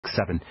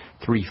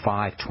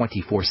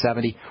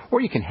888-673-5470.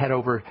 Or you can head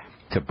over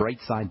to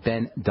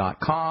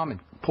brightsideben.com and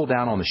pull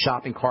down on the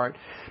shopping cart.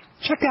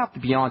 Check out the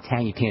Beyond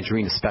Tangy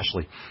Tangerine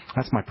especially.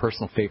 That's my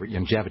personal favorite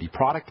longevity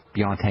product,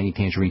 Beyond Tangy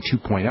Tangerine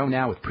 2.0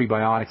 now with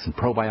prebiotics and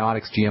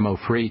probiotics,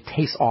 GMO-free.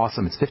 Tastes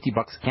awesome. It's $50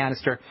 a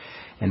canister,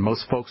 and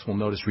most folks will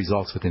notice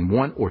results within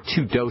 1 or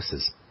 2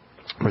 doses.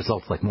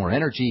 Results like more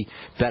energy,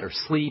 better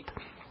sleep,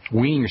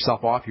 weaning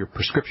yourself off your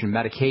prescription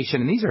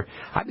medication, and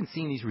I've been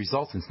seeing these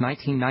results since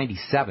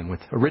 1997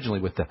 with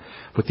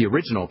the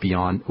original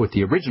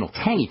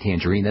Tangy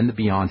Tangerine, then the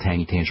Beyond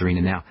Tangy Tangerine,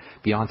 and now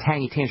Beyond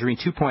Tangy Tangerine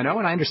 2.0,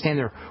 and I understand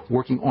they're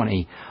working on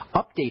a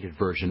updated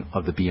version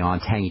of the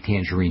Beyond Tangy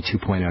Tangerine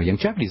 2.0.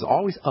 Longevity is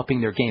always upping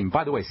their game.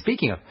 By the way,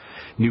 speaking of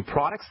new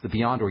products, the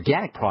Beyond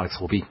Organic products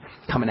will be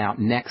coming out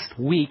next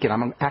week, and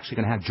I'm actually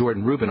going to have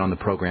Jordan Rubin on the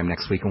program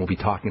next week, and we'll be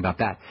talking about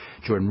that.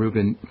 Jordan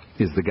Rubin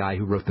is the guy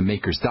who wrote The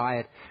Maker's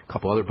Diet, a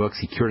couple other books.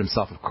 He cured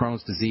himself of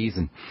Crohn's disease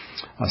and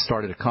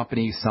started a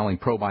company selling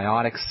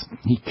probiotics.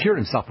 He cured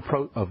himself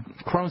of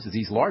Crohn's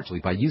disease largely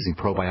by using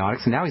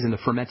probiotics, and now he's in the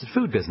fermented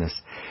food business.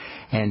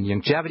 And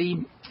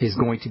Longevity is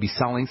going to be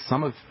selling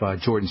some of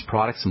Jordan's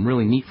products, some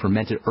really neat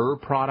fermented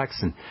herb products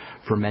and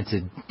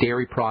fermented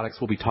dairy products.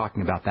 We'll be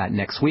talking about that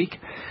next week.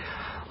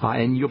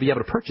 And you'll be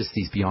able to purchase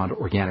these Beyond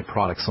Organic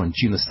products on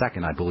June the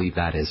 2nd, I believe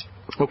that is.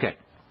 Okay.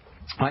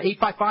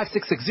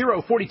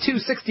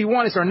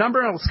 855-660-4261 is our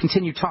number. Let's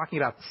continue talking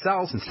about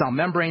cells and cell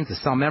membranes. The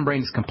cell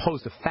membrane is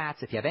composed of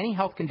fats. If you have any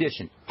health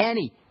condition,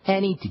 any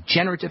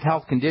degenerative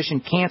health condition,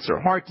 cancer,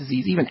 heart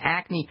disease, even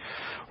acne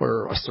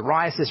or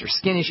psoriasis or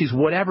skin issues,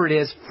 whatever it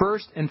is,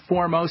 first and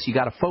foremost, you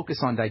got to focus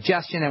on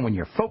digestion. And when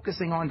you're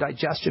focusing on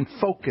digestion,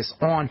 focus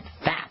on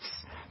fats.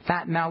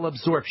 Fat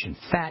malabsorption,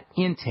 fat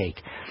intake,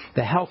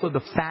 the health of the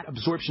fat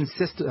absorption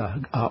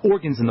system,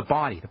 organs in the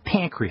body, the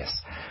pancreas,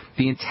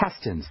 the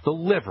intestines, the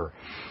liver,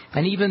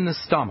 and even the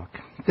stomach.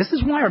 This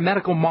is why our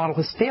medical model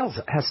has failed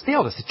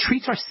us. It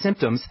treats our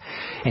symptoms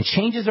and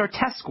changes our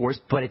test scores,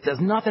 but it does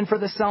nothing for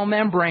the cell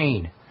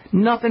membrane.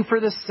 Nothing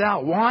for the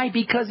cell. Why?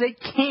 Because it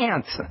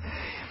can't.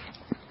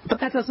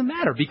 But that doesn't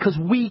matter because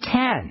we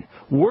can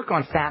work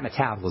on fat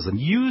metabolism.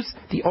 Use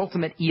the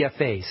ultimate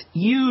EFAs.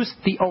 Use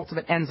the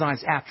ultimate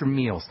enzymes after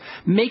meals.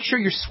 Make sure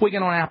you're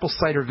swigging on apple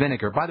cider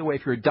vinegar. By the way,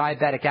 if you're a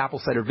diabetic, apple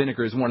cider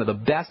vinegar is one of the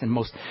best and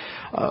most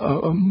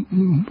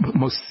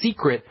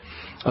secret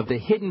of the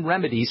hidden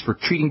remedies for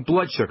treating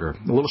blood sugar.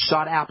 A little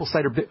shot of apple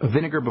cider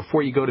vinegar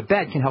before you go to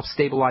bed can help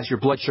stabilize your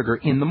blood sugar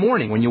in the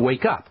morning when you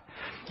wake up.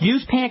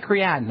 Use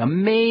pancreatin, an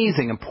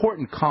amazing,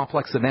 important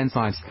complex of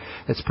enzymes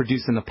that's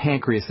produced in the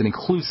pancreas that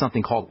includes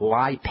something called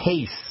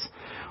lipase,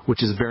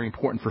 which is very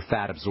important for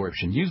fat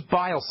absorption. Use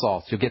bile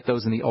salts. You'll get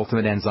those in the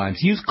ultimate enzymes.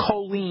 Use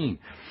choline.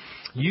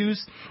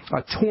 Use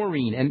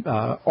taurine, and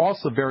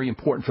also very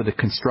important for the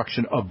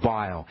construction of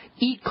bile.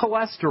 Eat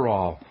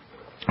cholesterol.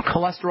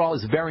 Cholesterol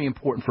is very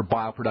important for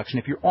bile production.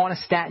 If you're on a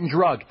statin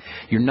drug,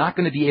 you're not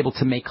going to be able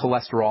to make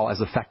cholesterol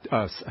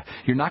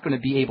you're not going to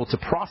be able to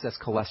process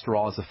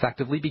cholesterol as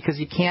effectively because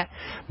you can't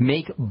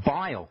make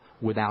bile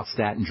without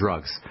statin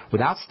drugs.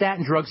 Without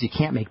statin drugs, you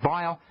can't make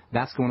bile.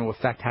 That's going to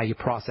affect how you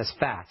process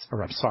fats.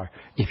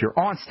 If you're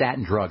on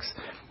statin drugs,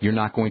 you're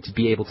not going to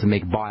be able to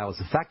make bile as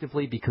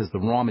effectively because the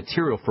raw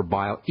material for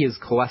bile is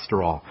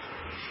cholesterol.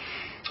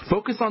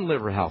 Focus on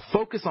liver health.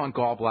 Focus on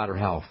gallbladder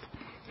health.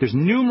 There's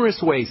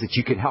numerous ways that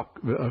you can help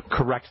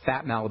correct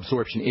fat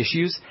malabsorption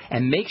issues,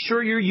 and make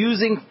sure you're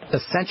using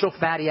essential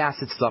fatty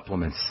acid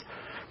supplements.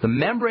 The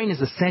membrane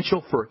is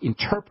essential for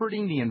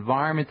interpreting the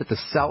environment that the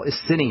cell is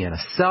sitting in. A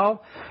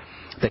cell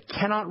that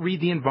cannot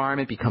read the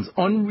environment becomes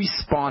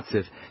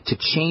unresponsive to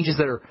changes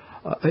that are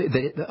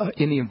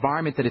in the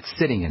environment that it's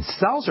sitting in.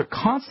 Cells are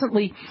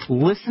constantly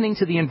listening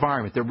to the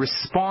environment. They're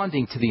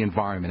responding to the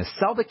environment. A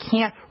cell that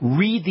can't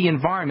read the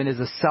environment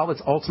is a cell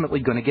that's ultimately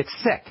going to get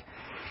sick.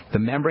 The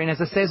membrane, as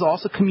I say, is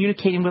also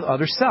communicating with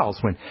other cells.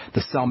 When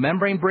the cell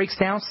membrane breaks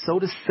down, so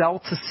does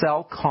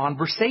cell-to-cell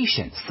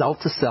conversation,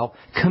 cell-to-cell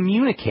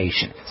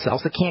communication.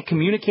 Cells that can't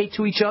communicate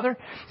to each other,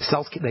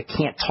 cells that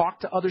can't talk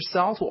to other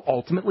cells will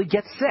ultimately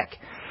get sick.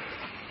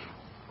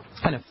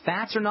 And if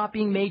fats are not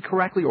being made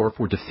correctly, or if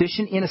we're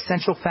deficient in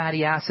essential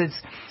fatty acids,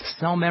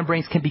 cell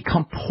membranes can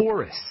become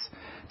porous.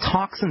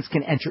 Toxins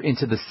can enter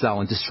into the cell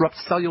and disrupt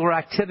cellular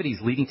activities,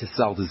 leading to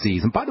cell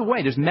disease. And by the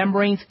way, there's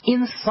membranes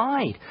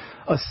inside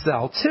a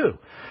cell, too.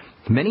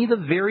 Many of the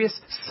various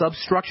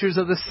substructures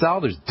of the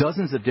cell, there's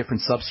dozens of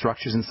different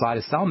substructures inside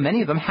a cell.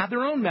 Many of them have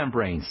their own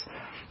membranes.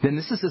 Then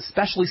this is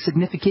especially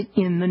significant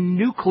in the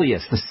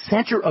nucleus, the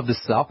center of the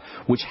cell,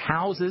 which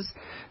houses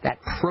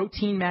that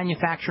protein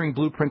manufacturing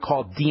blueprint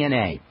called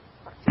DNA.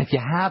 If you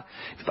have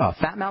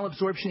fat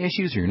malabsorption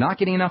issues, or you're not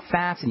getting enough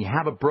fats, and you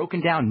have a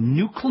broken down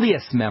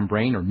nucleus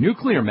membrane or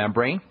nuclear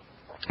membrane,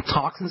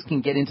 toxins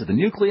can get into the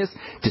nucleus,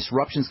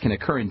 disruptions can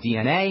occur in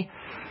DNA,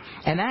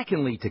 and that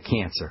can lead to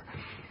cancer.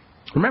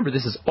 Remember,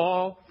 this is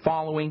all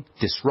following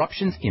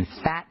disruptions in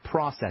fat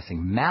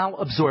processing,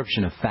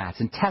 malabsorption of fats,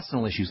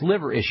 intestinal issues,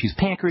 liver issues,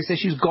 pancreas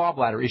issues,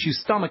 gallbladder issues,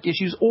 stomach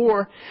issues,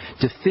 or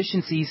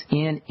deficiencies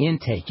in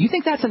intake. Do you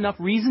think that's enough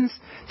reasons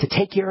to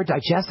take care of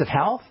digestive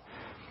health?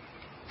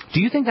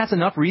 Do you think that's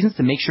enough reasons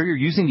to make sure you're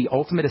using the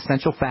ultimate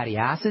essential fatty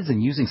acids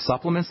and using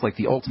supplements like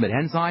the ultimate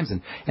enzymes?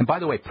 And by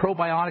the way,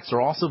 probiotics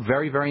are also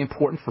very, very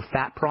important for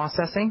fat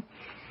processing.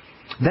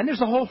 Then there's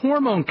the whole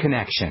hormone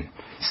connection.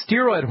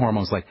 Steroid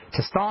hormones like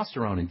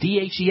testosterone and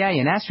DHEA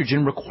and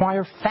estrogen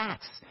require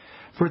fats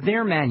for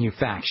their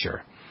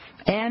manufacture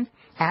and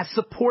as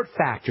support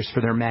factors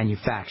for their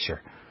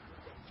manufacture.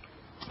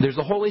 There's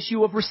the whole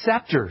issue of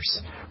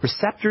receptors.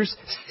 Receptors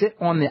sit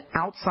on the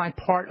outside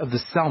part of the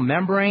cell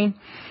membrane.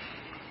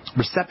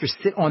 Receptors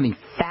sit on the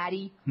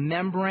fatty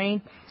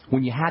membrane.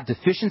 When you have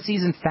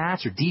deficiencies in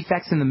fats or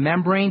defects in the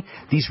membrane,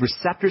 these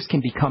receptors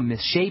can become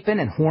misshapen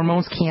and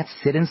hormones can't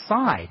sit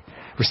inside.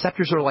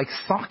 Receptors are like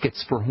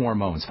sockets for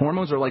hormones.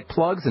 Hormones are like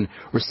plugs and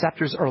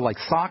receptors are like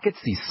sockets.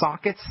 These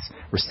sockets,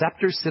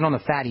 receptors, sit on the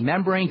fatty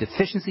membrane.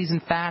 Deficiencies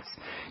in fats,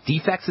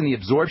 defects in the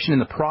absorption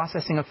and the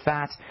processing of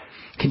fats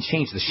can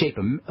change the shape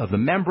of the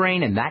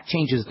membrane, and that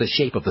changes the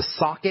shape of the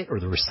socket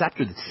or the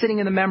receptor that's sitting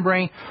in the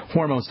membrane.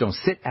 Hormones don't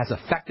sit as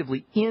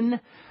effectively in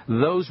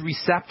those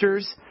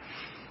receptors.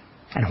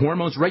 And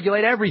hormones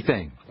regulate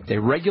everything. They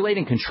regulate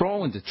and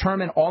control and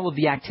determine all of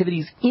the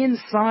activities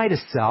inside a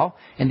cell,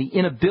 and the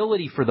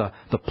inability for the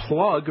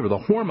plug or the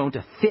hormone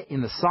to fit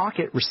in the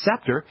socket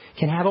receptor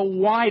can have a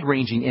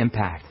wide-ranging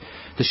impact.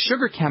 The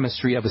sugar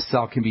chemistry of a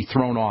cell can be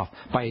thrown off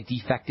by a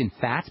defect in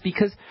fats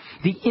because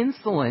the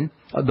insulin,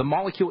 the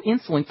molecule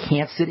insulin,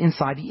 can't sit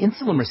inside the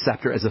insulin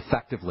receptor as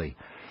effectively.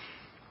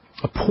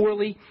 A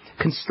poorly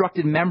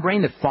constructed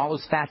membrane that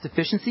follows fat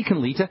deficiency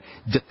can lead to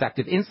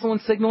defective insulin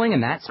signaling,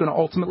 and that's going to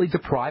ultimately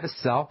deprive a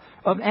cell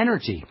of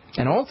energy.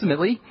 And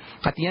ultimately,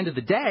 at the end of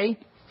the day,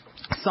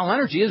 cell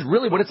energy is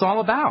really what it's all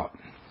about.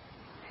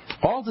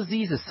 All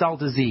disease is cell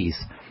disease,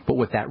 but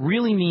what that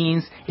really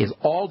means is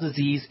all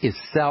disease is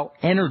cell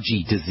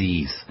energy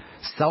disease.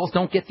 Cells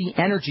don't get the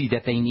energy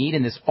that they need,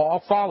 and this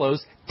all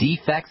follows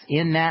defects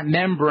in that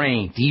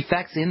membrane,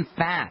 defects in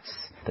fats.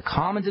 The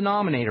common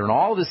denominator in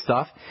all of this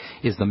stuff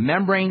is the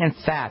membrane and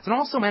fats, and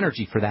also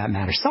energy for that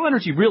matter. Cell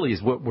energy really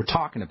is what we're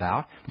talking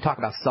about. We talk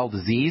about cell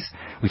disease.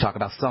 We talk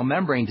about cell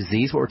membrane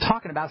disease. What we're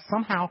talking about,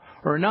 somehow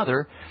or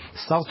another,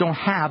 cells don't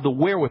have the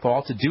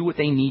wherewithal to do what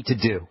they need to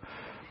do.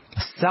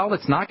 A cell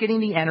that's not getting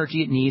the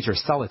energy it needs, or a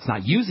cell that's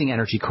not using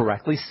energy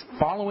correctly,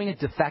 following a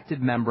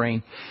defective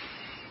membrane,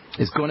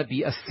 is going to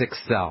be a sick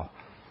cell.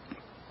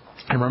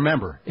 And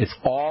remember, it's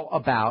all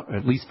about,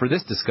 at least for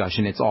this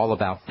discussion, it's all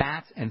about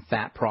fats and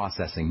fat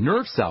processing.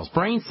 Nerve cells,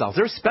 brain cells,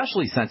 they're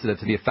especially sensitive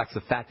to the effects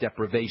of fat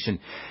deprivation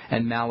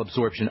and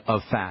malabsorption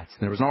of fats.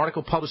 And there was an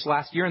article published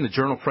last year in the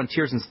journal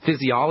Frontiers in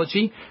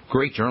Physiology,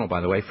 great journal,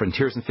 by the way,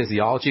 Frontiers in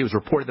Physiology. It was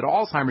reported that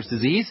Alzheimer's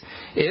disease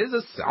is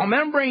a cell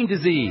membrane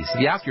disease. If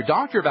you ask your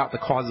doctor about the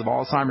cause of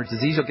Alzheimer's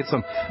disease, you'll get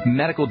some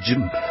medical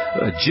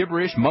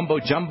gibberish,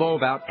 mumbo-jumbo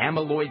about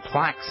amyloid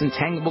plaques,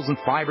 entangles, and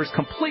fibers,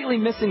 completely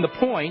missing the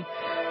point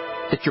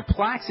that your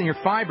plaques and your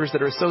fibers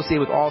that are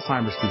associated with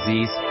Alzheimer's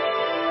disease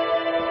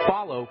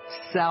follow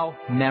cell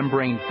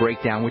membrane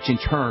breakdown, which in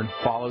turn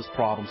follows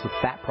problems with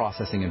fat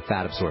processing and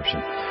fat absorption.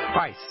 All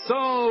right,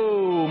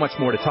 so much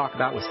more to talk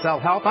about with cell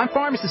health. I'm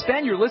Pharmacist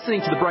Ben. You're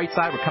listening to The Bright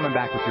Side. We're coming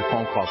back with your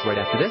phone calls right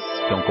after this.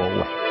 Don't go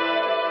away.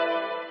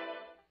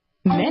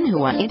 Men who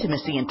want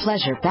intimacy and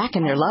pleasure back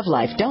in their love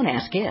life don't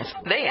ask if,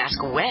 they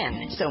ask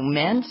when. So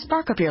men,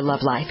 spark up your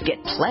love life,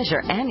 get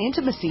pleasure and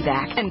intimacy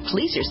back, and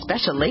please your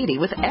special lady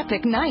with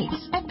Epic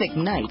Nights. Epic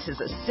Nights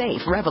is a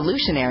safe,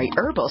 revolutionary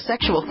herbal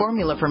sexual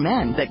formula for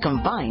men that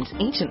combines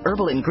ancient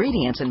herbal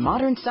ingredients and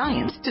modern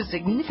science to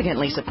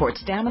significantly support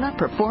stamina,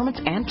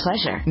 performance, and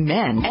pleasure.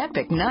 Men,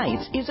 Epic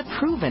Nights is a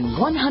proven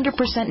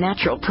 100%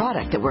 natural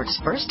product that works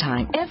first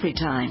time, every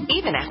time,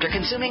 even after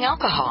consuming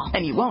alcohol.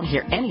 And you won't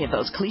hear any of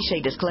those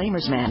cliche disclaimers,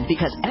 men,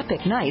 because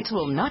Epic Nights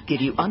will not give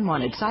you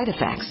unwanted side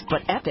effects,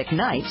 but Epic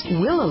Nights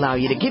will allow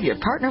you to give your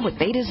partner what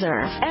they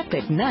deserve.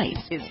 Epic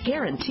Nights is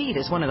guaranteed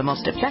as one of the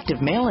most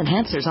effective male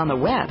enhancers on the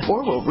web,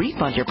 or will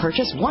refund your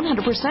purchase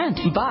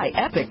 100%. Buy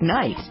Epic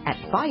Nights at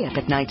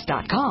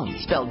buyepicnights.com,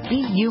 spelled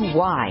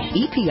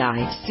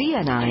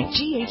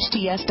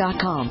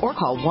BUYEPICNIGHTS.com, or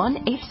call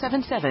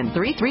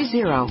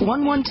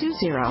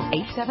 1-877-330-1120,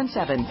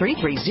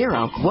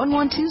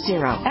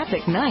 877-330-1120.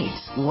 Epic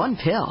Nights, one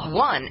pill,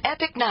 one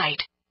Epic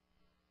Night.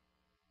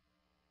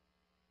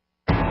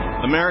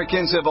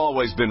 Americans have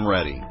always been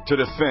ready to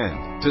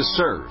defend, to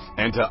serve,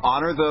 and to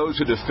honor those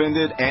who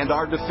defended and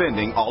are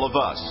defending all of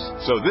us.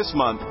 So this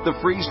month, the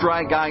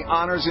Freeze-Dry Guy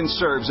honors and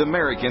serves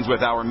Americans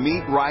with our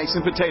meat, rice,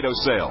 and potato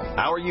sale.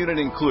 Our unit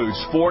includes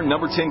 4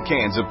 No. 10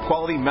 cans of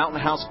quality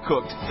Mountain House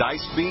cooked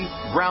diced beef,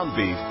 ground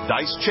beef,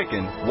 diced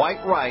chicken,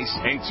 white rice,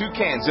 and 2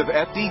 cans of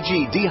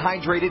FDG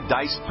dehydrated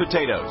diced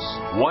potatoes.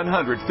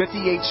 158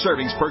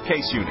 servings per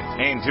case unit.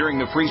 And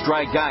during the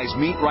Freeze-Dry Guy's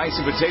meat, rice,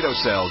 and potato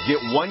sale, get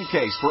 1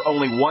 case for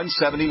only $1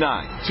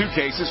 $179, 2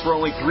 cases for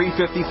only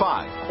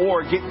 $355,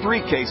 or get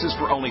 3 cases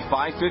for only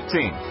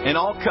 $515. And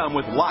all come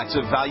with lots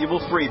of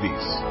valuable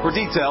freebies. For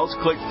details,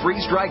 click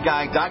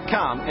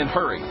freezedryguy.com and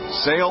hurry.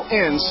 Sale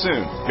ends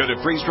soon. Go to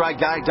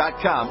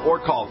freezedryguy.com or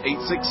call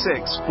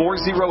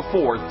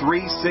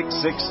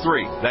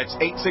 866-404-3663. That's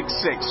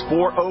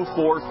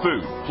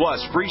 866-404-FOOD.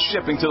 Plus free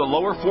shipping to the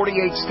lower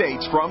 48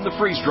 states from the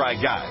Freeze Dry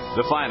Guy.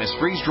 The finest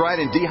freeze-dried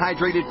and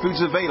dehydrated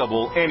foods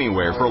available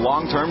anywhere for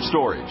long-term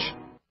storage.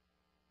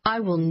 I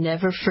will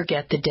never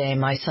forget the day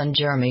my son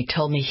Jeremy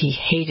told me he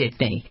hated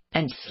me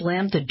and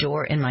slammed the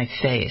door in my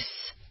face.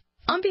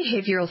 I'm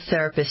behavioral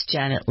therapist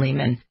Janet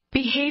Lehman.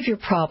 Behavior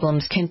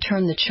problems can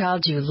turn the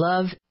child you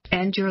love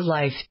and your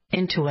life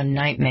into a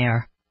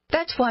nightmare.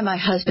 That's why my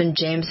husband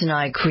James and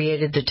I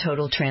created the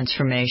Total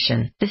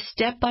Transformation, the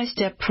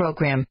step-by-step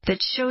program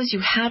that shows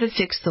you how to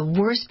fix the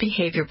worst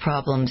behavior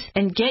problems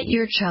and get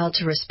your child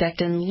to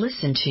respect and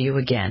listen to you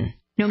again.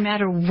 No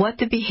matter what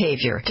the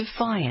behavior,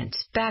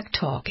 defiance,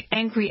 backtalk,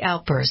 angry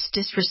outbursts,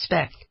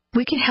 disrespect,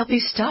 we can help you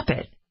stop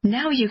it.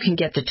 Now you can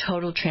get the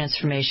Total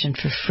Transformation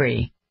for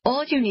free.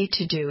 All you need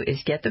to do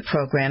is get the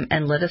program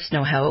and let us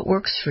know how it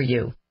works for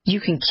you.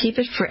 You can keep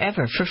it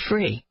forever for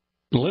free.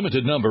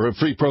 Limited number of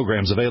free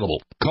programs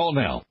available. Call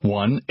now.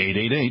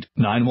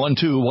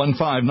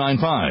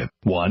 1-888-912-1595.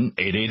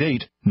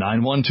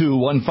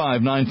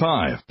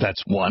 1-888-912-1595.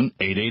 That's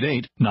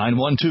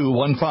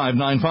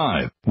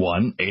 1-888-912-1595.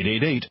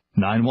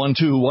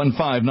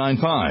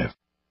 1-888-912-1595.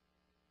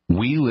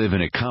 We live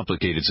in a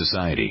complicated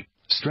society.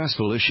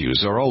 Stressful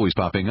issues are always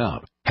popping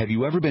up. Have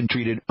you ever been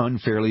treated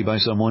unfairly by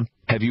someone?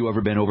 Have you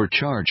ever been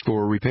overcharged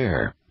for a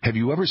repair? Have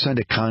you ever signed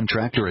a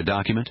contract or a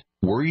document?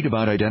 Worried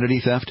about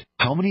identity theft?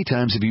 How many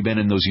times have you been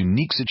in those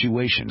unique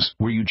situations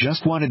where you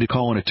just wanted to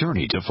call an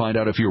attorney to find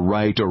out if you're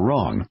right or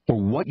wrong,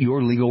 or what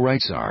your legal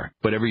rights are?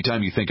 But every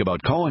time you think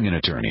about calling an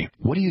attorney,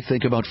 what do you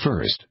think about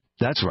first?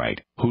 That's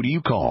right. Who do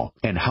you call,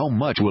 and how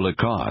much will it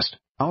cost?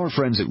 Our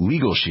friends at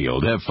Legal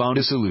Shield have found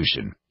a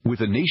solution.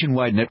 With a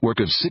nationwide network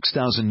of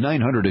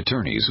 6,900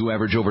 attorneys who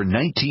average over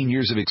 19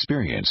 years of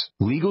experience,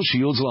 Legal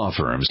Shield's law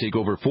firms take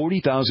over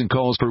 40,000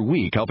 calls per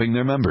week helping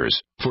their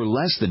members. For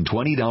less than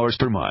 $20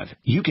 per month,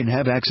 you can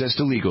have access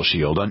to Legal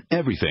Shield on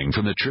everything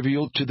from the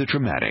trivial to the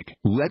traumatic.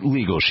 Let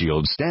Legal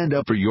Shield stand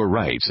up for your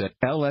rights at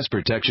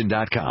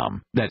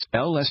lsprotection.com. That's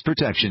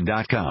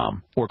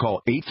lsprotection.com. Or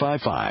call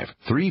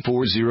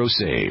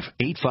 855-340-SAVE,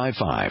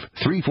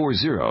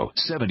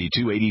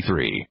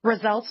 855-340-7283.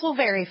 Results will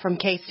vary from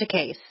case to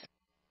case.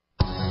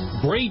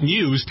 Great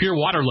news, pure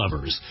water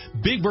lovers.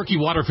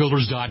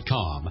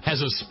 BigBerkeyWaterFilters.com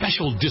has a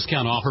special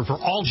discount offer for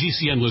all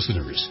GCN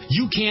listeners.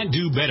 You can't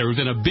do better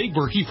than a Big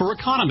Berkey for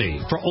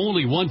economy. For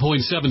only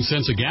 1.7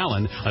 cents a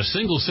gallon, a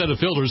single set of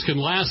filters can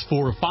last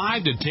for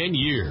 5 to 10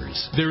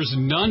 years. There's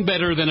none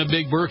better than a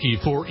Big Berkey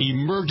for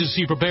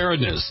emergency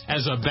preparedness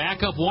as a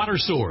backup water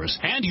source.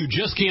 And you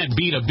just can't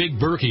beat a Big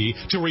Berkey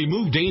to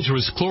remove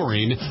dangerous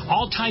chlorine,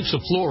 all types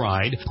of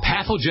fluoride,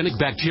 pathogenic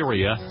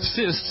bacteria,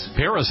 cysts,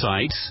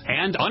 parasites,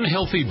 and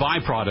unhealthy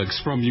byproducts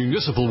from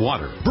municipal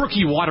water.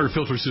 Berkey water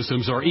filter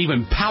systems are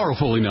even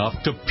powerful enough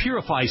to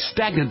purify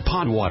stagnant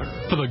pond water.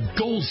 For the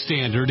gold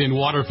standard in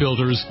water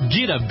filters,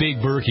 get a Big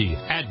Berkey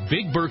at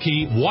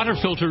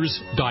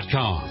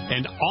BigBerkeyWaterFilters.com.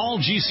 And all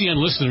GCN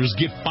listeners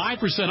get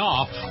 5%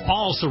 off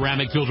all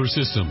ceramic filter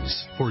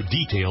systems. For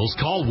details,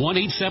 call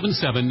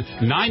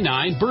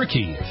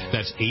 1-877-99-BERKEY.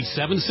 That's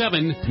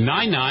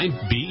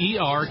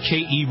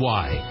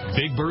 877-99-BERKEY.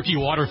 Big Berkey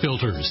Water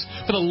Filters,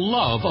 for the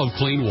love of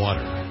clean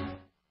water.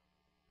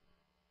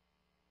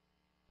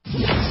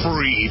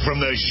 Free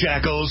from the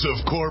shackles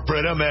of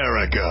corporate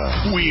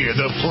America, we're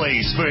the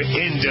place for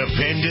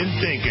independent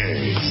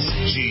thinkers.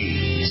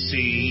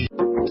 GC.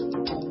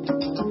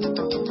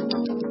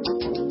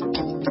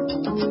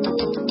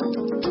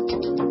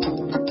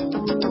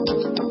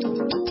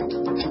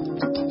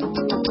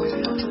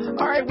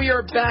 We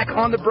are back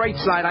on the bright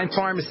side. I'm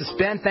Pharmacist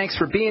Ben. Thanks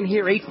for being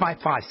here.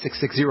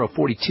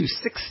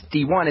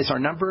 855-660-4261 is our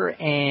number,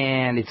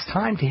 and it's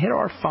time to hit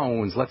our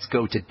phones. Let's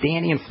go to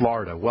Danny in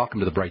Florida.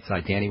 Welcome to the bright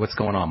side, Danny. What's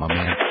going on, my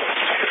man?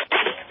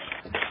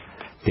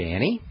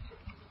 Danny?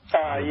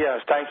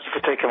 Yes, thank you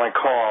for taking my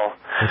call.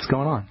 What's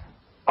going on?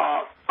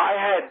 I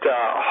had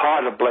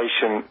heart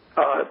ablation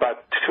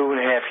about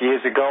 2.5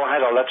 years ago. I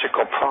had an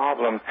electrical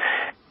problem,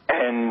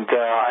 and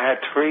I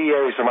had 3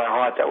 areas of my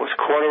heart that was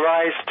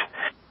cauterized.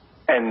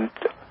 And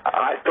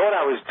I thought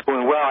I was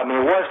doing well. I mean,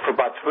 it was for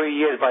about 3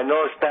 years, but I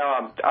noticed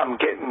now I'm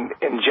getting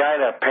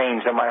angina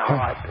pains in my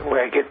heart,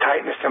 where I get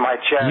tightness in my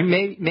chest.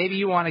 Maybe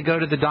you want to go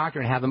to the doctor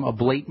and have them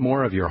ablate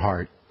more of your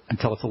heart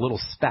until it's a little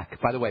speck.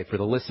 By the way, for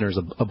the listeners,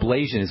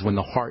 ablation is when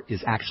the heart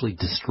is actually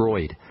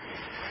destroyed.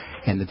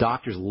 And the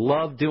doctors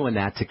love doing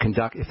that to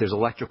conduct, if there's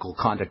electrical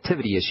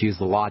conductivity issues,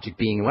 the logic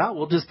being, well,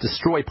 we'll just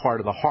destroy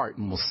part of the heart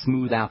and we'll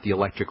smooth out the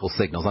electrical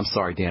signals. I'm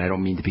sorry, Dan, I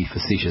don't mean to be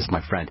facetious,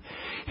 my friend.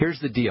 Here's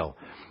the deal.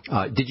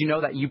 Did you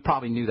know that? You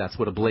probably knew that's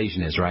what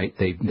ablation is, right?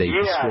 I'm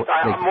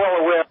well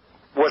aware.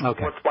 what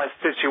my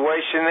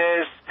situation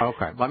is.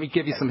 Okay, let me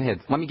give you some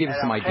hints. Let me give you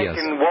some ideas. I'm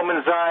taking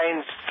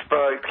womanzymes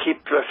for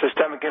keep the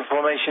systemic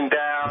inflammation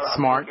down. That's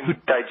smart.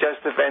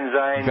 Digestive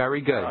enzymes.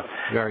 Very good.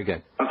 Very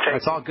good.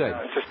 It's all good.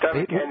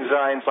 Systemic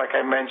enzymes, like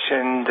I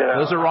mentioned.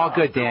 Those are all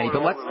good, Danny.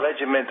 But let's.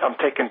 Regiment. I'm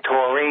taking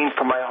taurine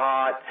for my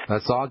heart.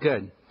 That's all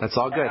good. That's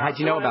all good. How'd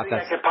you know about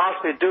that? I could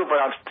possibly do, but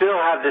I still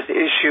have this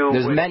issue.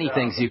 There's many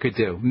things you could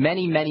do.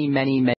 Many.